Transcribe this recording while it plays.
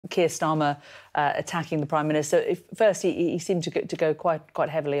Keir Starmer attacking the Prime Minister. First, he seemed to go quite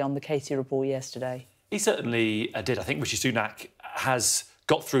heavily on the Casey report yesterday. He certainly did. I think Rishi Sunak has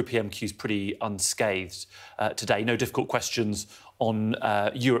got through PMQs pretty unscathed today. No difficult questions on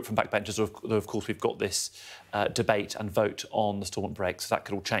Europe from backbenchers. Though, of course, we've got this debate and vote on the Stormont break, so that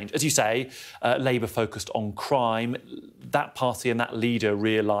could all change. As you say, Labour focused on crime. That party and that leader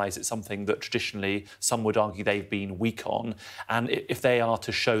realise it's something that traditionally some would argue they've been weak on. And if they are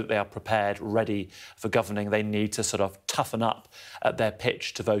to show that they are prepared, ready for governing, they need to sort of toughen up their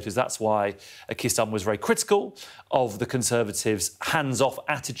pitch to voters. That's why Keir Starmer was very critical of the Conservatives' hands-off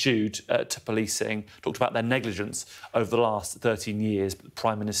attitude to policing, talked about their negligence over the last 13 years. The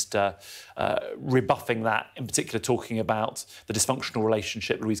Prime Minister rebuffing that, in particular talking about the dysfunctional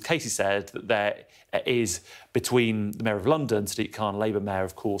relationship, Louise Casey said, that there is between the Mayor of London, Sadiq Khan, Labour Mayor,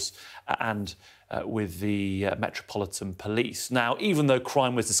 of course, and with the Metropolitan Police. Now, even though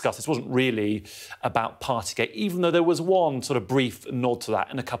crime was discussed, this wasn't really about Partygate, even though there was one sort of brief nod to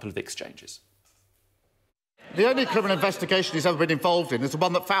that in a couple of exchanges. The only criminal investigation he's ever been involved in is the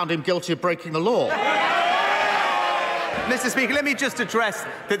one that found him guilty of breaking the law. Mr. Speaker, let me just address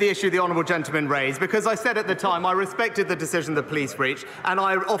the issue the honourable gentleman raised, because I said at the time I respected the decision the police reached and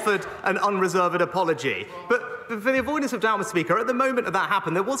I offered an unreserved apology. But for the avoidance of doubt, Mr. Speaker, at the moment that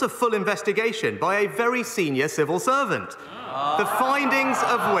happened, there was a full investigation by a very senior civil servant. The findings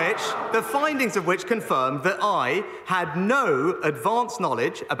of which confirmed that I had no advance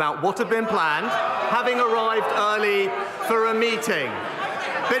knowledge about what had been planned, having arrived early for a meeting.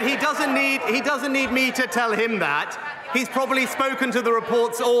 But he doesn't need me to tell him that. He's probably spoken to the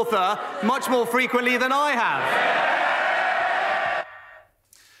report's author much more frequently than I have.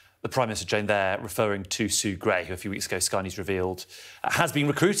 The Prime Minister, Jane, there referring to Sue Gray, who a few weeks ago Sky News revealed has been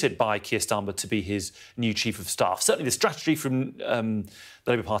recruited by Keir Starmer to be his new Chief of Staff. Certainly the strategy from the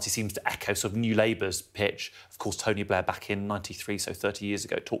Labour Party seems to echo sort of New Labour's pitch. Of course, Tony Blair back in '93, so 30 years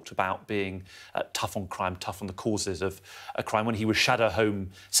ago, talked about being tough on crime, tough on the causes of crime when he was Shadow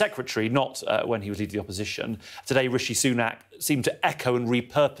Home Secretary, not when he was leading the opposition. Today, Rishi Sunak seemed to echo and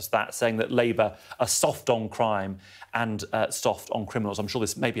repurpose that, saying that Labour are soft on crime and soft on criminals. I'm sure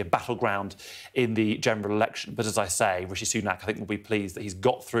this may be a battleground in the general election, but as I say, Rishi Sunak, I think, will be pleased that he's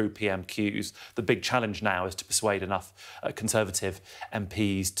got through PMQs. The big challenge now is to persuade enough Conservative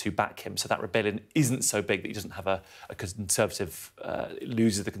MPs to back him, so that rebellion isn't so big that he doesn't have a Conservative,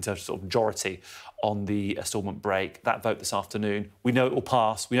 loses the Conservative sort of majority on the Stormont break. That vote this afternoon, we know it will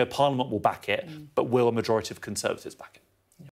pass, we know Parliament will back it, but will a majority of Conservatives back it?